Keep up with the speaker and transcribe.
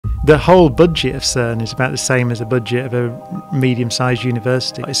The whole budget of CERN is about the same as the budget of a medium-sized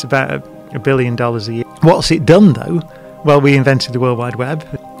university. It's about $1 billion a year. What's it done though? Well, we invented the World Wide Web.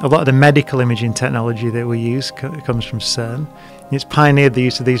 A lot of the medical imaging technology that we use comes from CERN. It's pioneered the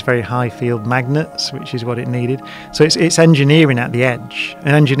use of these very high field magnets, which is what it needed. So it's engineering at the edge,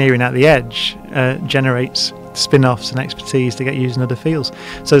 and engineering at the edge generates spin-offs and expertise to get used in other fields.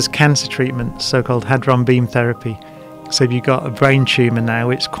 So there's cancer treatment, so-called hadron beam therapy. So if you've got a brain tumour now,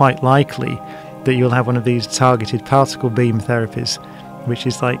 it's quite likely that you'll have one of these targeted particle beam therapies, which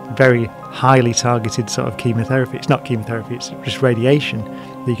is like very highly targeted sort of chemotherapy. It's not chemotherapy, it's just radiation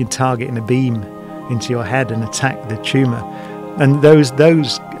that you can target in a beam into your head and attack the tumour. And those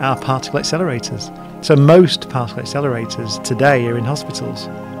are particle accelerators. So most particle accelerators today are in hospitals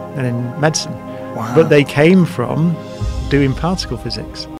and in medicine. Wow. But they came from doing particle physics.